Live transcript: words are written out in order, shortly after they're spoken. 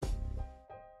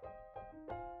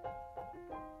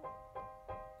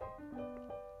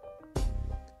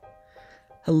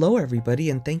Hello, everybody,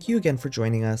 and thank you again for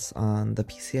joining us on the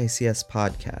PCICS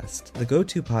podcast, the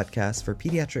go-to podcast for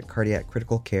pediatric cardiac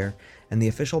critical care and the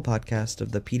official podcast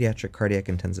of the Pediatric Cardiac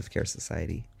Intensive Care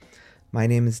Society. My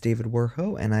name is David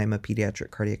Werho, and I am a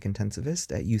pediatric cardiac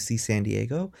intensivist at UC San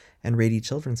Diego and Rady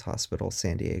Children's Hospital,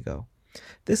 San Diego.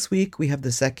 This week, we have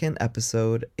the second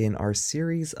episode in our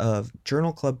series of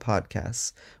Journal Club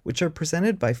podcasts, which are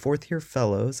presented by fourth-year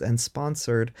fellows and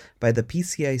sponsored by the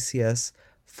PCICS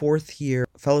fourth-year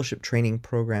Fellowship Training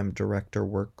Program Director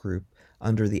Work Group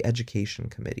under the Education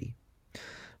Committee.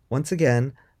 Once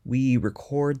again, we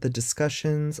record the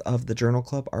discussions of the Journal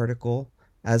Club article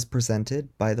as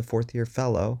presented by the fourth-year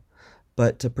fellow,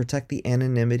 but to protect the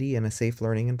anonymity in a safe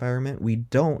learning environment, we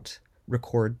don't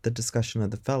record the discussion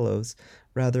of the fellows.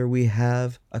 Rather, we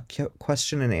have a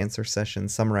question and answer session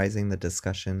summarizing the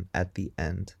discussion at the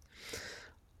end.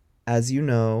 As you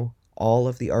know, all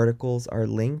of the articles are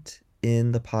linked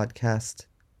in the podcast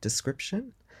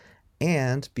description,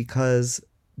 and because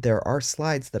there are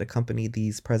slides that accompany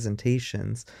these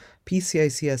presentations,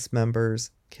 PCICS members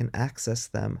can access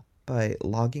them by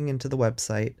logging into the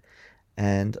website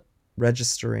and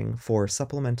registering for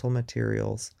supplemental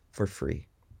materials for free.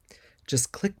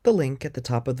 Just click the link at the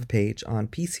top of the page on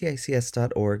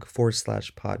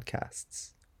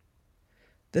pcics.org/podcasts.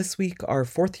 This week, our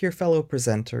fourth-year fellow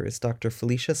presenter is Dr.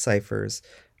 Felicia Cyphers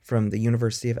from the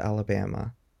University of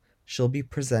Alabama. She'll be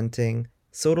presenting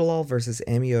Sotalol versus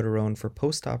Amiodarone for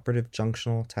postoperative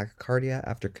junctional tachycardia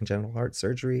after congenital heart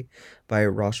surgery by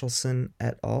Rochelson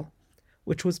et al.,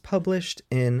 which was published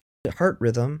in Heart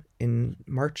Rhythm in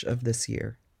March of this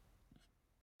year.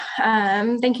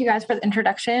 Thank you guys for the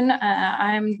introduction.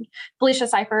 I'm Felicia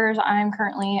Cyphers. I'm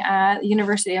currently at the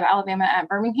University of Alabama at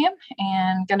Birmingham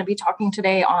and going to be talking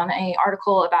today on an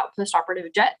article about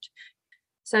postoperative JET.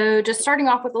 So just starting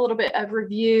off with a little bit of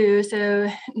review.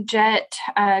 So JET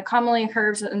commonly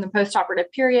occurs in the postoperative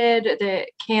period. That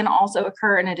can also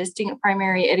occur in a distinct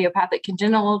primary idiopathic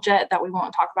congenital JET that we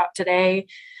won't talk about today.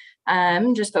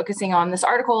 Just focusing on this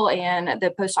article and the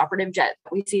postoperative JET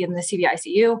that we see in the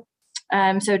CVICU.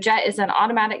 So JET is an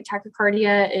automatic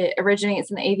tachycardia. It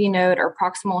originates in the AV node or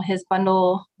proximal His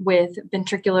bundle with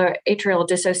ventricular atrial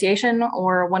dissociation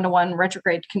or one-to-one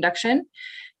retrograde conduction.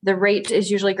 The rate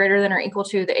is usually greater than or equal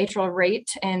to the atrial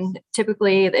rate, and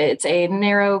typically it's a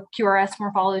narrow QRS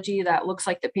morphology that looks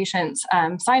like the patient's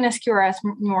sinus QRS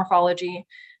morphology.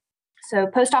 So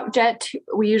post-op JET,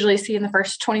 we usually see in the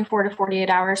first 24 to 48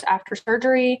 hours after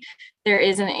surgery. There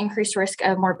is an increased risk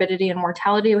of morbidity and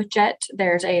mortality with JET.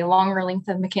 There's a longer length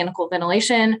of mechanical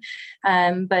ventilation,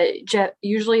 but JET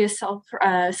usually is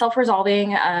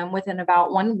self-resolving within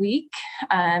about 1 week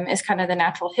is kind of the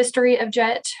natural history of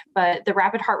JET. But the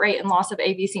rapid heart rate and loss of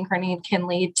AV synchrony can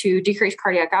lead to decreased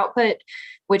cardiac output,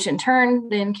 which in turn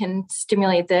then can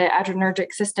stimulate the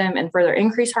adrenergic system and further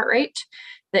increase heart rate.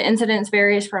 The incidence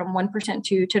varies from 1%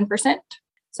 to 10%.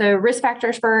 So risk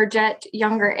factors for JET: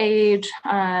 younger age,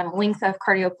 length of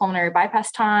cardiopulmonary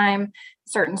bypass time,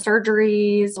 certain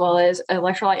surgeries, as well as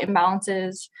electrolyte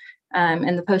imbalances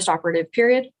in the postoperative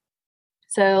period.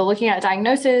 So looking at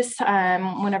diagnosis,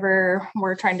 whenever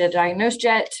we're trying to diagnose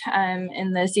JET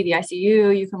in the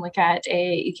CVICU, you can look at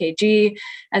a EKG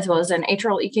as well as an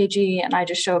atrial EKG, and I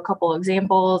just show a couple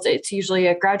examples. It's usually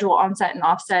a gradual onset and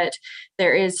offset.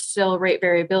 There is still rate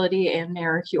variability and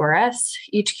narrow QRS.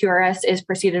 Each QRS is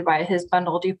preceded by a His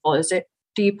bundle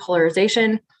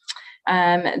depolarization.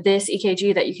 This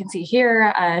EKG that you can see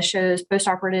here shows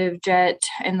postoperative JET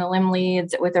in the limb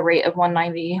leads with a rate of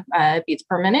 190 beats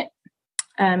per minute.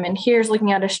 And here's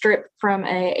looking at a strip from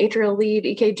a atrial lead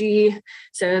EKG.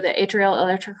 So the atrial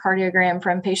electrocardiogram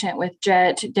from patient with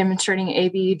JET demonstrating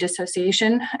AV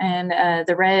dissociation. And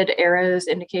the red arrows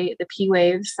indicate the P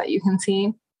waves that you can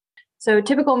see. So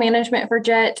typical management for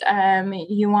JET,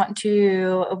 you want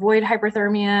to avoid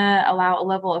hyperthermia, allow a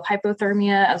level of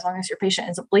hypothermia as long as your patient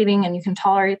isn't bleeding and you can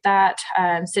tolerate that,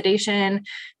 sedation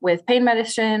with pain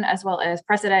medicine, as well as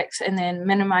Precedex, and then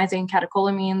minimizing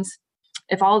catecholamines.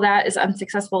 If all that is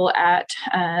unsuccessful at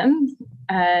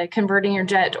converting your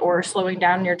JET or slowing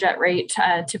down your JET rate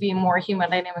to be more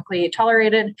hemodynamically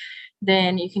tolerated,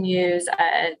 then you can use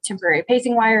temporary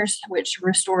pacing wires, which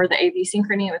restore the AV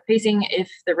synchrony with pacing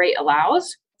if the rate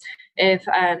allows. If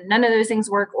none of those things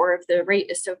work, or if the rate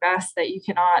is so fast that you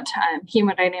cannot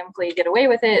hemodynamically get away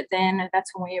with it, then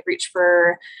that's when we reach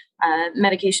for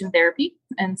medication therapy.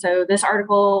 And so this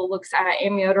article looks at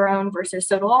amiodarone versus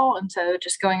sotalol. And so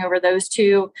just going over those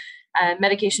two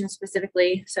medications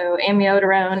specifically. So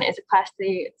amiodarone is a class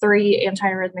 3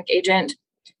 antiarrhythmic agent.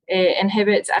 It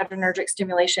inhibits adrenergic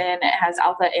stimulation. It has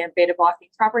alpha and beta blocking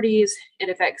properties. It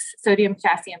affects sodium,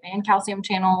 potassium, and calcium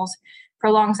channels,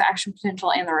 prolongs the action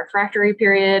potential and the refractory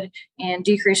period, and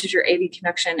decreases your AV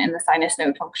conduction and the sinus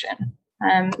node function.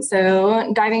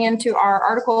 So diving into our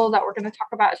article that we're going to talk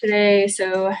about today.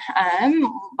 So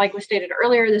like we stated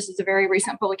earlier, this is a very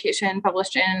recent publication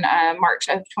published in March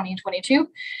of 2022.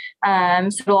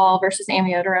 Sotalol versus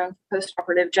amiodarone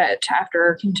postoperative JET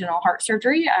after congenital heart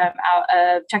surgery out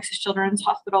of Texas Children's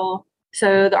Hospital.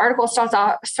 So the article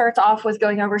starts off with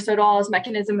going over sotalol's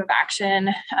mechanism of action,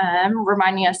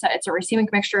 reminding us that it's a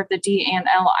racemic mixture of the D and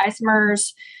L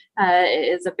isomers.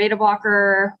 It is a beta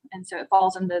blocker, and so it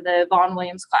falls into the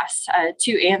Vaughan-Williams class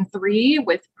 2 and 3,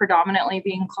 with predominantly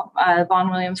being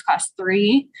Vaughan-Williams class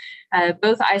 3.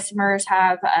 Both isomers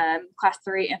have class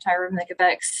 3 antiarrhythmic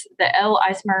effects. The L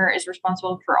isomer is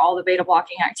responsible for all the beta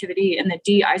blocking activity, and the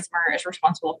D isomer is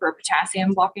responsible for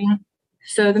potassium blocking.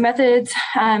 So the methods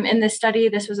in this study,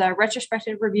 this was a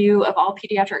retrospective review of all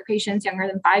pediatric patients younger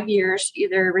than 5 years,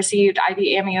 either received IV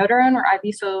amiodarone or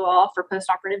IV sotalol for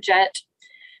postoperative JET.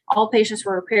 All patients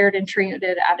were repaired and treated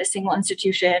at a single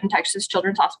institution, Texas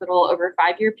Children's Hospital, over a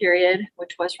 5-year period,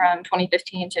 which was from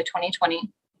 2015 to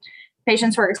 2020.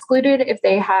 Patients were excluded if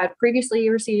they had previously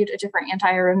received a different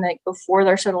antiarrhythmic before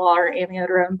their sotalol or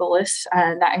amiodarone bolus.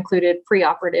 That included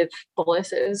preoperative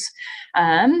boluses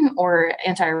or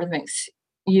antiarrhythmics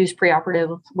used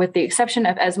preoperative, with the exception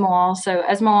of esmolol. So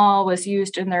esmolol was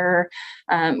used in their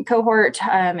cohort,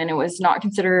 and it was not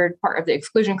considered part of the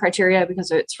exclusion criteria because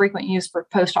of its frequent use for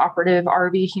postoperative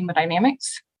RV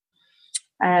hemodynamics.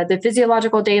 The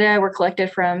physiological data were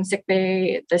collected from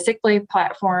SickBay, the SickBay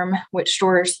platform, which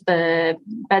stores the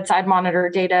bedside monitor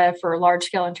data for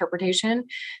large-scale interpretation.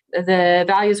 The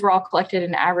values were all collected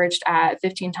and averaged at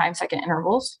 15 time-second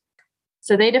intervals.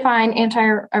 So they define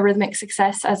antiarrhythmic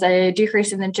success as a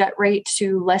decrease in the jet rate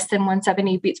to less than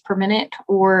 170 beats per minute,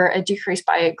 or a decrease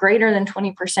by greater than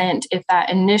 20% if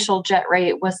that initial jet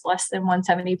rate was less than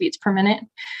 170 beats per minute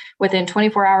within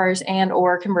 24 hours, and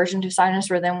or conversion to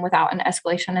sinus rhythm without an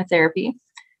escalation of therapy.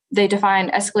 They define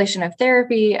escalation of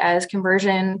therapy as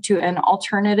conversion to an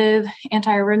alternative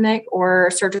antiarrhythmic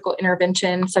or surgical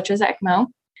intervention such as ECMO.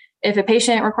 If a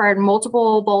patient required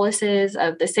multiple boluses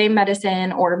of the same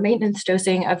medicine or maintenance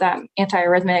dosing of that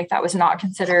antiarrhythmic, that was not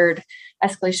considered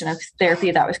escalation of therapy,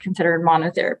 that was considered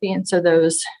monotherapy. And so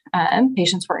those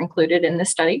patients were included in this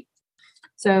study.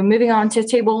 So moving on to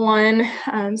table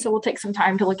 1. So we'll take some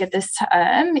time to look at this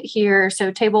here. So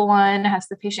table 1 has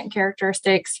the patient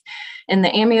characteristics. In the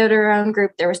amiodarone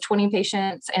group, there was 20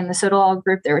 patients. In the sotalol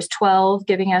group, there was 12,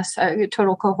 giving us a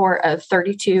total cohort of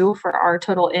 32 for our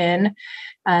total N.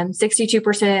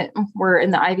 62% were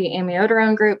in the IV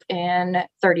amiodarone group and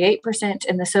 38%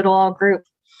 in the sotalol group.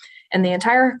 In the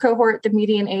entire cohort, the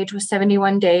median age was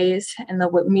 71 days and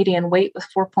the median weight was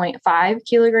 4.5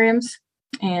 kilograms.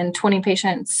 And 20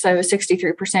 patients, so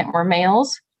 63% were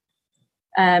males.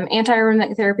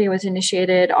 Antiarrhythmic therapy was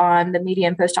initiated on the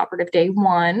median postoperative day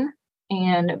 1,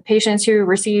 and patients who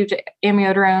received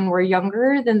amiodarone were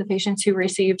younger than the patients who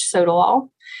received sotalol.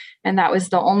 And that was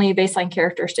the only baseline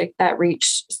characteristic that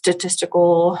reached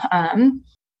statistical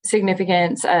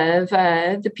significance of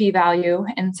the p-value.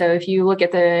 And so if you look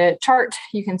at the chart,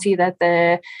 you can see that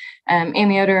the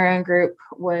amiodarone group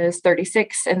was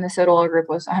 36 and the sotalol group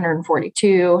was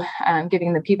 142,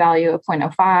 giving the p-value of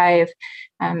 0.05.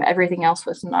 Everything else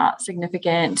was not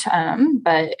significant,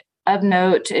 but of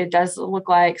note, it does look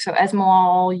like, so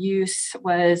esmolol use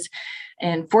was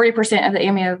in 40% of the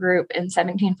amio group and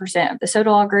 17% of the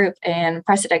sotalol group, and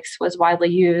Precedex was widely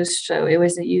used, so it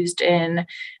was used in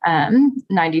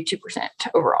 92%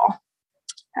 overall.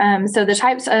 So the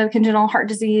types of congenital heart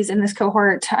disease in this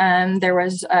cohort, there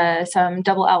was some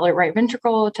double outlet right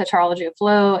ventricle, tetralogy of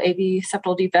flow, AV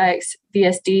septal defects,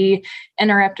 VSD,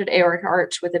 interrupted aortic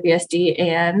arch with a VSD,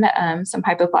 and some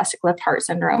hypoplastic left heart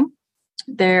syndrome.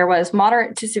 There was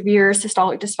moderate to severe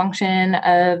systolic dysfunction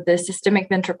of the systemic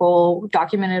ventricle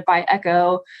documented by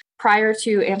echo prior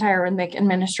to antiarrhythmic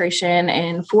administration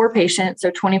in 4 patients, so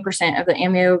 20% of the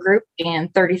amio group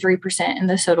and 33% in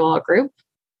the sotalol group.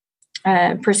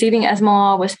 Preceding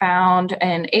esmolol was found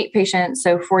in 8 patients,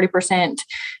 so 40%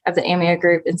 of the amio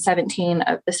group and 17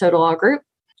 of the sotalol group.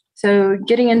 So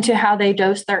getting into how they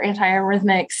dose their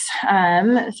antiarrhythmics,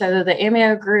 so the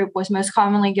amio group was most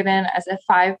commonly given as a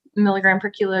 5 milligram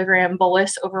per kilogram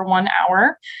bolus over 1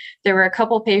 hour. There were a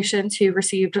couple patients who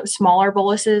received smaller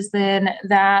boluses than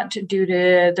that due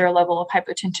to their level of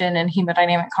hypotension and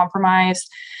hemodynamic compromise.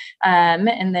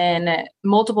 And then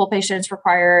multiple patients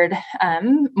required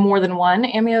more than one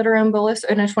amiodarone bolus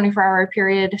in a 24-hour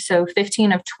period. So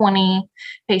 15 of 20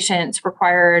 patients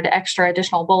required extra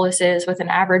additional boluses with an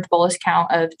average bolus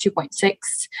count of 2.6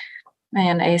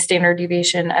 and a standard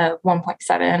deviation of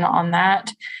 1.7 on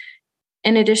that.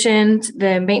 In addition,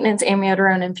 the maintenance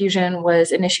amiodarone infusion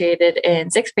was initiated in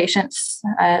 6 patients,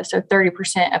 so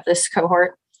 30% of this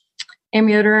cohort.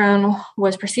 Amiodarone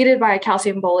was preceded by a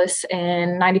calcium bolus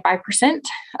in 95%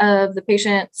 of the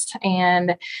patients,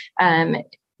 and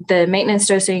the maintenance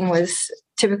dosing was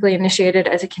typically initiated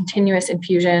as a continuous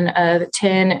infusion of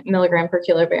 10 milligram per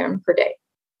kilogram per day.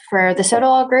 For the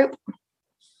sotalol group,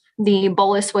 the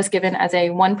bolus was given as a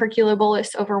 1 per kilo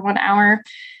bolus over 1 hour.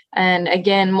 And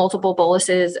again, multiple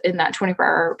boluses in that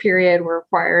 24-hour period were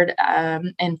required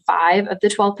in 5 of the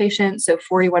 12 patients, so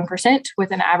 41%,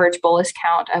 with an average bolus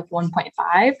count of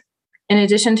 1.5. In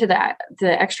addition to that,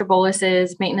 the extra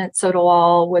boluses, maintenance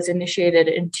sotalol was initiated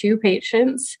in 2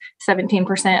 patients,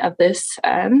 17% of this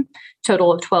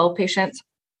total of 12 patients.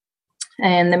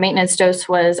 And the maintenance dose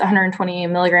was 120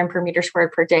 milligram per meter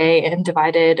squared per day and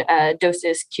divided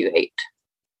doses Q8.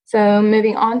 So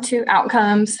moving on to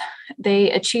outcomes, they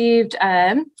achieved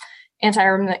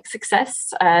antiarrhythmic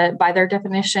success by their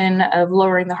definition of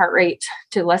lowering the heart rate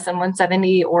to less than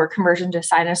 170 or conversion to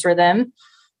sinus rhythm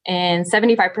in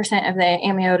 75% of the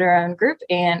amiodarone group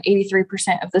and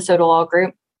 83% of the sotalol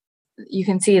group. You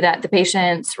can see that the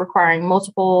patients requiring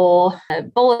multiple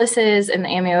boluses in the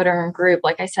amiodarone group,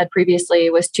 like I said previously,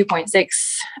 was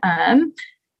 2.6,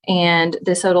 and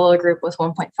the sotalol group was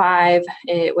 1.5.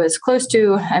 It was close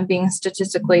to being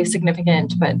statistically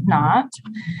significant, but not.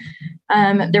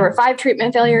 There were 5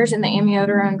 treatment failures in the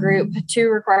amiodarone group. 2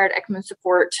 required ECMO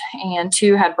support, and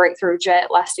 2 had breakthrough jet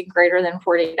lasting greater than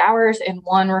 48 hours, and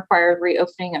 1 required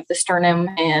reopening of the sternum,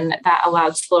 and that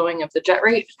allowed slowing of the jet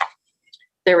rate.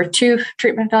 There were 2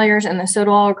 treatment failures in the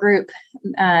sotalol group.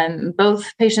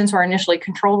 Both patients were initially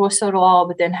controlled with sotalol,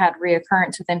 but then had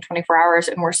reoccurrence within 24 hours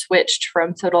and were switched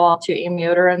from sotalol to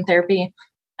amiodarone therapy.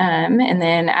 And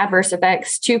then adverse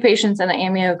effects, 2 patients in the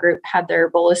amio group had their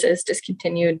boluses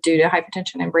discontinued due to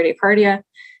hypertension and bradycardia,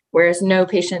 whereas no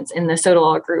patients in the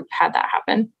sotalol group had that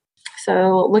happen.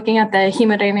 So looking at the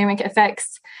hemodynamic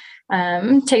effects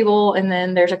table, and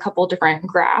then there's a couple different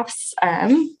graphs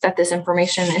that this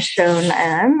information is shown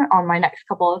on my next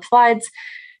couple of slides.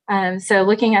 So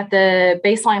looking at the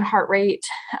baseline heart rate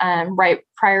right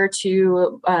prior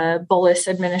to bolus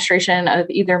administration of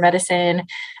either medicine,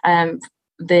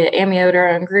 the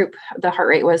amiodarone group, the heart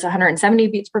rate was 170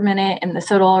 beats per minute. In the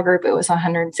sotalol group, it was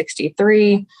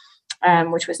 163.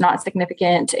 Which was not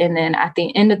significant. And then at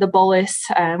the end of the bolus,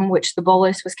 which the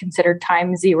bolus was considered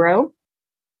time 0,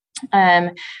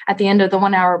 at the end of the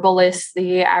 1 hour bolus,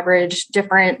 the average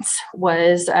difference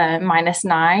was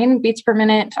 -9 beats per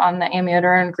minute on the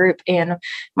amiodarone group and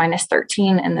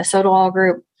 -13 in the sotalol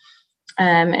group.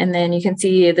 And then you can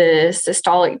see the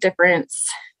systolic difference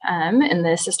in the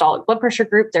systolic blood pressure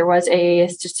group. There was a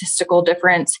statistical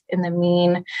difference in the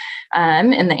mean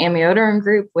in the amiodarone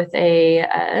group with a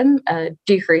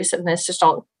decrease in the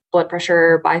systolic blood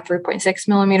pressure by 3.6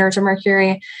 millimeters of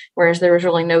mercury, whereas there was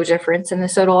really no difference in the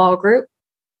sotalol group.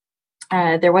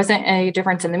 There wasn't a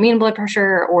difference in the mean blood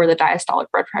pressure or the diastolic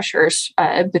blood pressures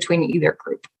between either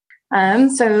group.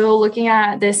 So looking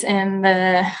at this in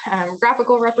the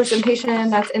graphical representation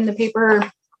that's in the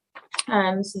paper,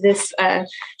 so this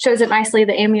shows it nicely.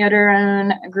 The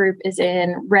amiodarone group is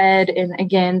in red, and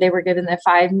again, they were given the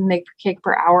 5 mg per kg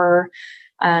per hour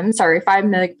 5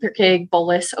 mg per kg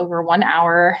bolus over 1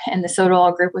 hour, and the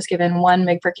sotalol group was given 1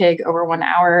 mg per kg over 1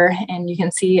 hour. And you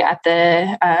can see at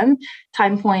the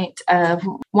time point of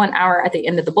 1 hour at the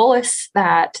end of the bolus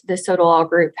that the sotalol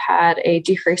group had a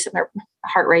decrease in their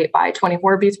heart rate by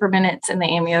 24 beats per minute, and the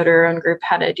amiodarone group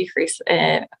had a decrease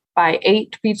by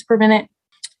 8 beats per minute.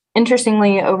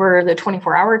 Interestingly, over the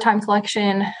 24-hour time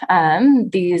collection,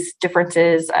 these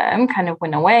differences kind of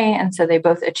went away, and so they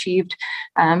both achieved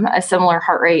a similar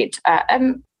heart rate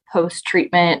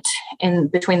post-treatment in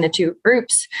between the 2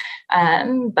 groups,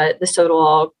 but the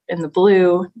sotalol in the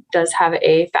blue does have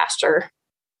a faster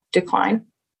decline.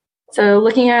 So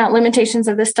looking at limitations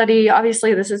of this study,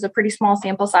 obviously this is a pretty small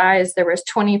sample size. There was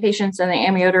 20 patients in the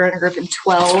amiodarone group and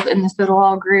 12 in the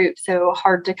sotalol group, so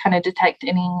hard to kind of detect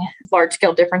any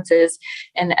large-scale differences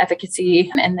in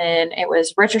efficacy. And then it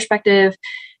was retrospective.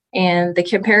 And the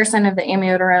comparison of the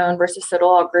amiodarone versus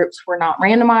sotalol groups were not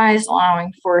randomized,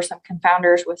 allowing for some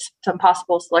confounders with some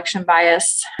possible selection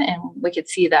bias. And we could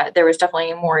see that there was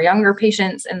definitely more younger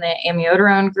patients in the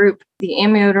amiodarone group. The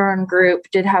amiodarone group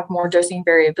did have more dosing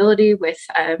variability, with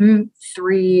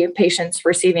 3 patients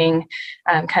receiving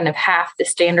kind of half the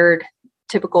standard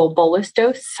typical bolus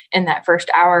dose in that first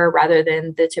hour rather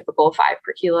than the typical 5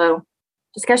 per kilo.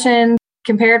 Discussion.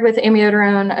 Compared with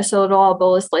amiodarone, a sotalol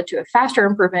bolus led to a faster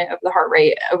improvement of the heart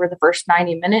rate over the first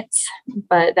 90 minutes,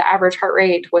 but the average heart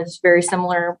rate was very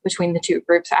similar between the 2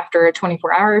 groups after a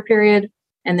 24-hour period.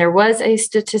 And there was a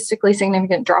statistically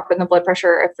significant drop in the blood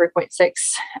pressure of 3.6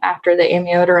 after the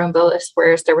amiodarone bolus,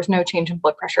 whereas there was no change in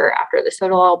blood pressure after the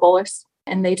sotalol bolus.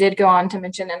 And they did go on to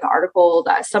mention in the article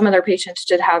that some of their patients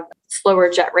did have slower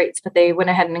jet rates, but they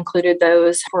went ahead and included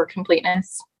those for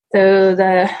completeness. So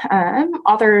the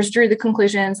authors drew the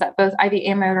conclusions that both IV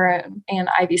amiodarone and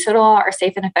IV sotalol are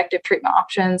safe and effective treatment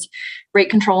options. Rate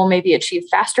control may be achieved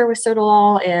faster with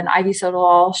sotalol, and IV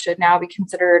sotalol should now be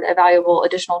considered a valuable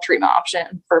additional treatment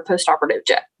option for postoperative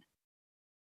JET.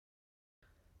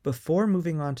 Before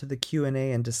moving on to the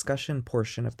Q&A and discussion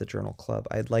portion of the Journal Club,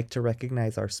 I'd like to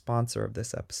recognize our sponsor of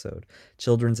this episode,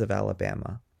 Children's of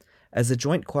Alabama. As a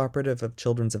joint cooperative of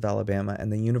Children's of Alabama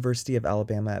and the University of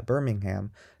Alabama at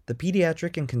Birmingham, the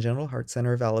Pediatric and Congenital Heart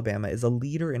Center of Alabama is a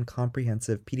leader in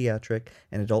comprehensive pediatric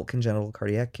and adult congenital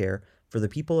cardiac care for the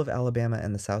people of Alabama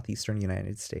and the southeastern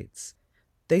United States.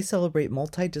 They celebrate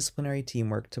multidisciplinary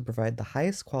teamwork to provide the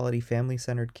highest quality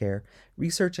family-centered care,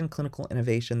 research and clinical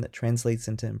innovation that translates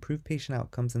into improved patient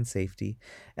outcomes and safety,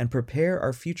 and prepare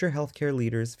our future healthcare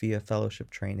leaders via fellowship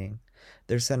training.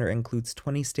 Their center includes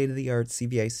 20 state-of-the-art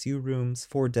CVICU rooms,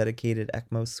 4 dedicated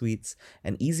ECMO suites,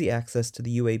 and easy access to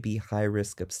the UAB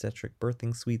high-risk obstetric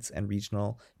birthing suites and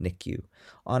regional NICU.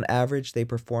 On average, they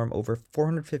perform over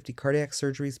 450 cardiac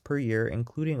surgeries per year,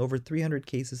 including over 300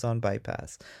 cases on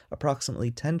bypass, approximately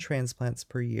 10 transplants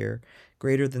per year,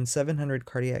 greater than 700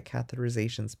 cardiac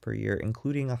catheterizations per year,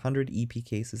 including 100 EP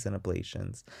cases and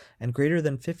ablations, and greater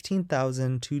than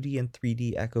 15,000 2D and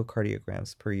 3D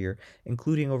echocardiograms per year,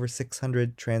 including over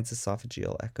 600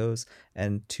 transesophageal echoes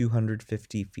and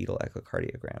 250 fetal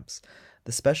echocardiograms.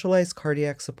 The specialized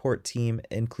cardiac support team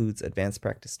includes advanced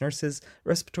practice nurses,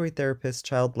 respiratory therapists,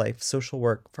 child life, social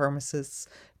work, pharmacists,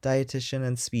 dietitian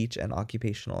and speech, and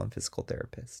occupational and physical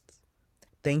therapists.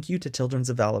 Thank you to Children's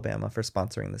of Alabama for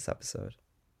sponsoring this episode.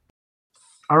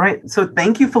 All right, so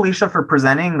thank you, Felicia, for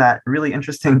presenting that really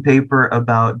interesting paper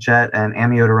about JET and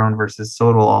amiodarone versus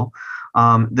sotalol.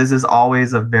 This is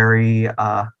always a very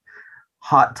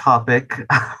hot topic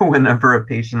whenever a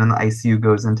patient in the ICU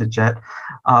goes into JET.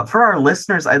 For our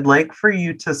listeners, I'd like for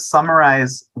you to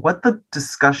summarize what the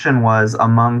discussion was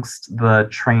amongst the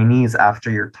trainees after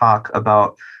your talk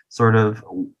about sort of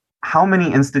how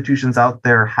many institutions out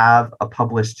there have a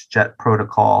published JET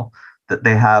protocol that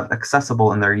they have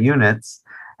accessible in their units,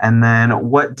 and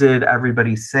then what did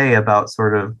everybody say about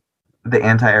sort of the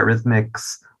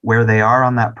antiarrhythmics, where they are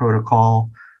on that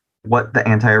protocol, what the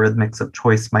antiarrhythmics of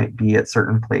choice might be at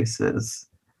certain places?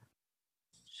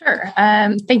 Sure.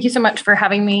 Thank you so much for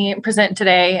having me present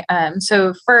today.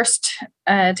 So first,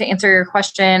 to answer your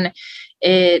question,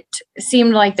 it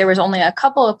seemed like there was only a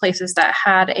couple of places that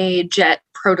had a JET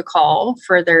protocol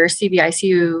for their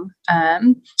CVICU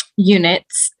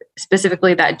units,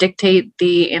 specifically that dictate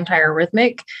the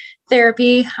antiarrhythmic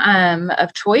therapy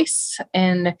of choice.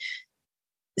 And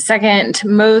second,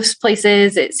 most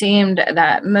places, it seemed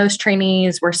that most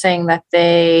trainees were saying that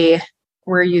they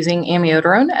were using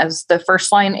amiodarone as the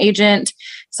first line agent,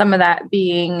 some of that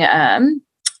being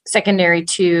secondary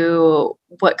to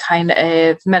what kind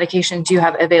of medications you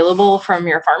have available from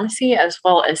your pharmacy, as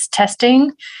well as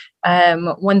testing.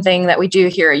 One thing that we do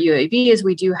here at UAB is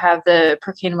we do have the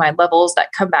procainamide levels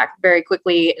that come back very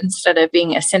quickly instead of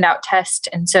being a send out test.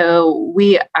 And so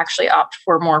we actually opt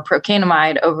for more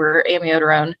procainamide over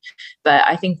amiodarone. But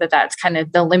I think that that's kind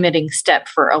of the limiting step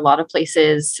for a lot of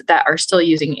places that are still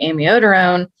using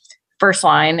amiodarone. First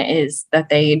line is that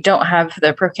they don't have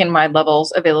the procainamide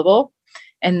levels available.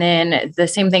 And then the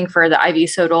same thing for the IV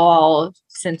sotalol,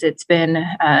 since it's been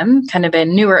kind of a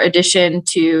newer addition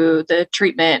to the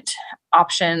treatment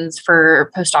options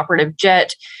for postoperative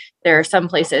JET. There are some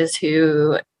places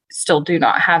who still do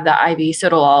not have the IV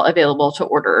sotalol available to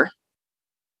order.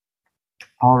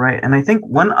 All right. And I think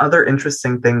one other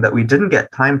interesting thing that we didn't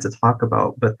get time to talk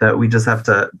about, but that we just have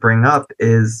to bring up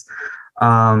is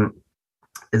LV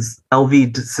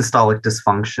systolic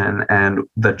dysfunction and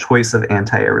the choice of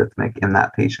antiarrhythmic in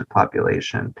that patient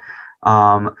population.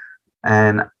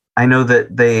 And I know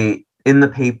that they in the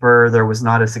paper, there was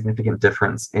not a significant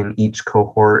difference in each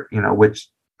cohort, which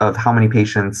of how many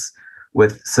patients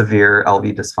with severe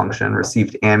LV dysfunction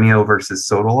received amio versus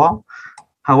sotalol.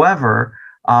 However,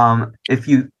 if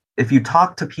you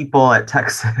talk to people at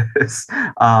Texas,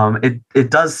 it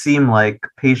does seem like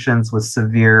patients with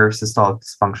severe systolic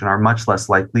dysfunction are much less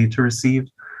likely to receive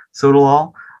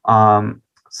sotalol.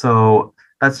 So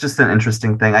that's just an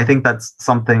interesting thing. I think that's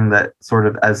something that sort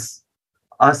of as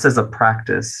a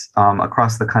practice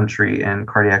across the country in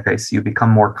cardiac ICU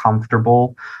become more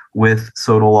comfortable with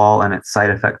sotalol and its side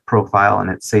effect profile and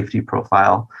its safety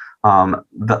profile.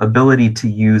 The ability to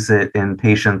use it in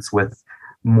patients with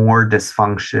more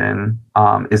dysfunction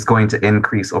is going to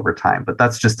increase over time. But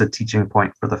that's just a teaching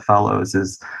point for the fellows.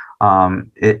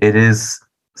 It is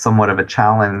somewhat of a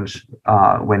challenge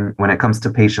when it comes to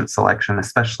patient selection,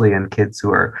 especially in kids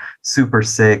who are super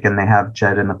sick and they have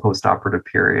JET in the postoperative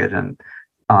period, and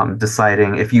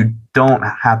deciding, if you don't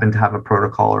happen to have a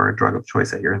protocol or a drug of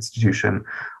choice at your institution,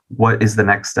 what is the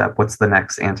next step? What's the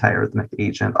next antiarrhythmic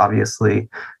agent? Obviously,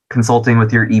 consulting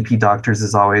with your EP doctors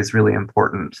is always really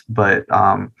important, but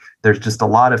there's just a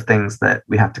lot of things that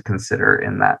we have to consider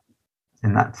in that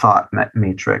thought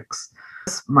matrix.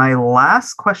 My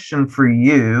last question for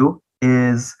you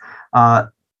is,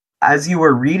 as you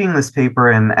were reading this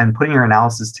paper and putting your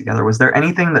analysis together, was there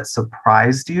anything that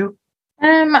surprised you?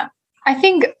 I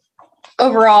think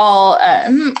overall,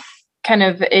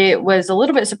 it was a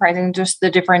little bit surprising, just the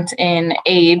difference in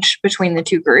age between the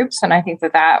two groups. And I think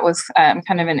that was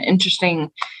kind of an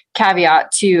interesting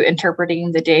caveat to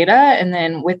interpreting the data. And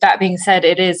then with that being said,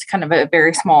 it is kind of a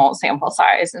very small sample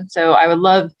size. And so I would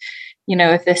love,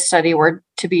 if this study were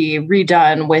to be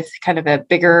redone with kind of a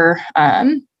bigger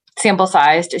sample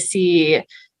size to see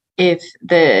if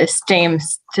the same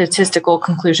statistical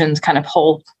conclusions kind of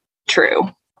hold true.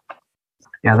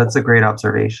 Yeah, that's a great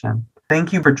observation.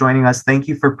 Thank you for joining us. Thank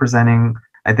you for presenting.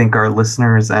 I think our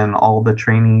listeners and all the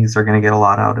trainees are going to get a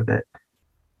lot out of it.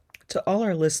 To all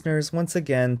our listeners, once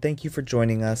again, thank you for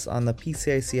joining us on the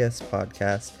PCICS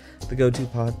podcast, the go-to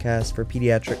podcast for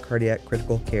pediatric cardiac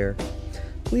critical care.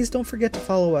 Please don't forget to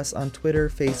follow us on Twitter,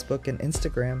 Facebook, and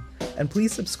Instagram. And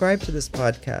please subscribe to this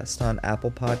podcast on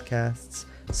Apple Podcasts,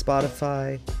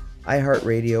 Spotify,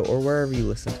 iHeartRadio, or wherever you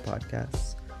listen to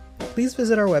podcasts. Please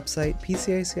visit our website,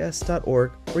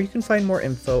 pcics.org, where you can find more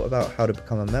info about how to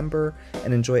become a member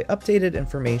and enjoy updated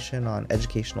information on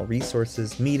educational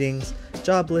resources, meetings,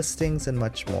 job listings, and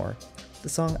much more. The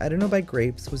song I Don't Know by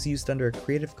Grapes was used under a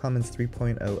Creative Commons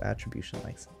 3.0 attribution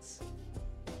license.